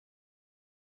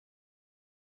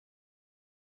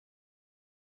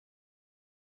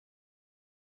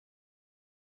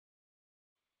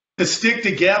to stick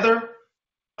together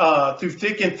through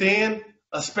thick and thin,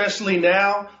 especially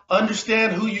now.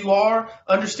 Understand who you are,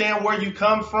 understand where you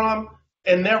come from,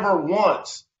 and never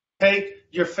once take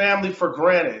your family for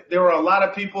granted. There are a lot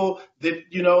of people that,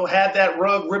 had that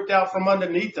rug ripped out from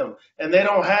underneath them, and they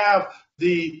don't have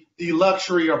the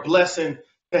luxury or blessing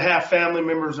to have family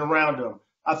members around them.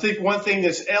 I think one thing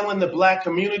that's ailing the Black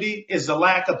community is the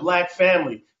lack of Black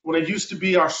family when it used to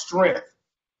be our strength.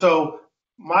 So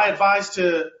my advice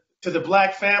to the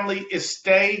Black family is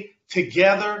stay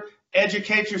together,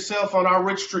 educate yourself on our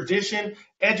rich tradition,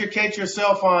 educate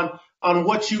yourself on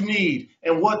what you need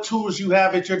and what tools you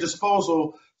have at your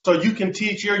disposal so you can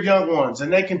teach your young ones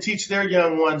and they can teach their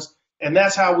young ones. And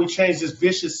that's how we change this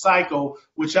vicious cycle,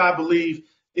 which I believe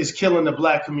is killing the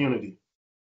Black community.